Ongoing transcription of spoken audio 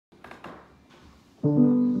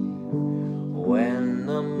When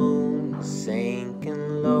the moon's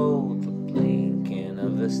sinking low, the blinking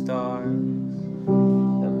of the stars,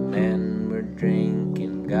 the men were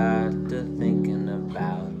drinking got to thinking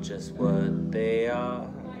about just what they are.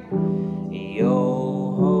 Yo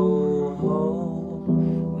ho ho,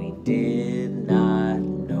 we did not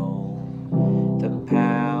know the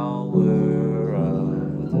power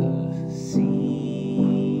of the sea.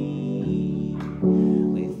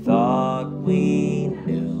 We thought we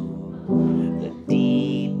knew the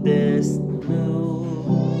deepest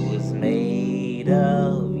blue was made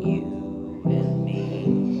of you and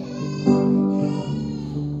me.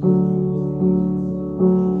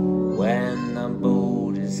 When the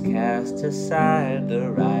boat is cast aside,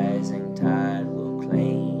 the rising tide will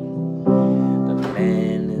claim. The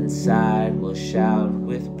men inside will shout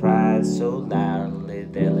with pride, so loudly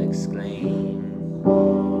they'll exclaim.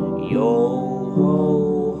 Yo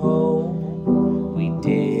ho ho, we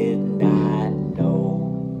did not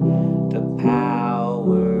know the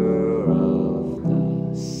power of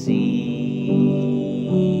the sea.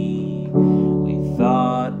 We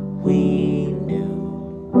thought we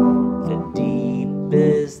knew the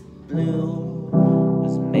deepest blue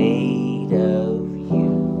was made of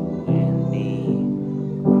you and me.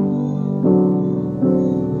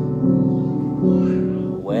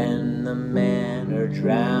 When the men are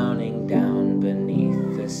drowning down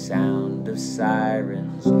beneath the sound of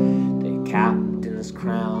sirens, the captain's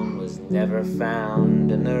crown was never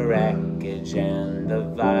found in the wreckage and the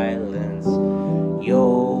violence. Yo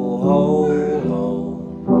ho ho,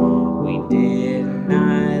 we did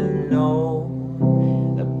not know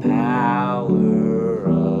the power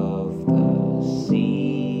of the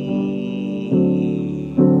sea.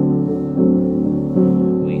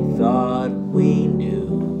 We thought we knew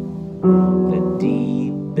the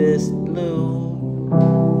deepest blue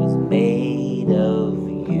was made of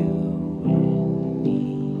you and me.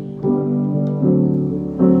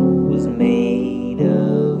 Was made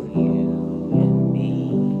of you and me.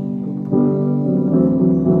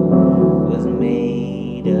 Was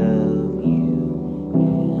made of you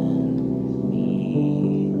and me.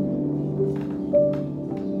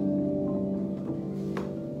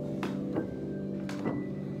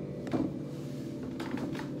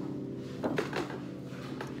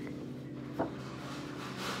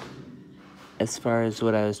 As far as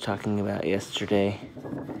what I was talking about yesterday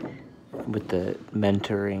with the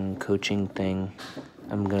mentoring, coaching thing,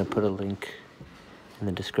 I'm going to put a link in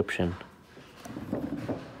the description.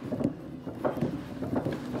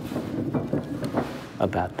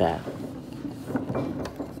 About that.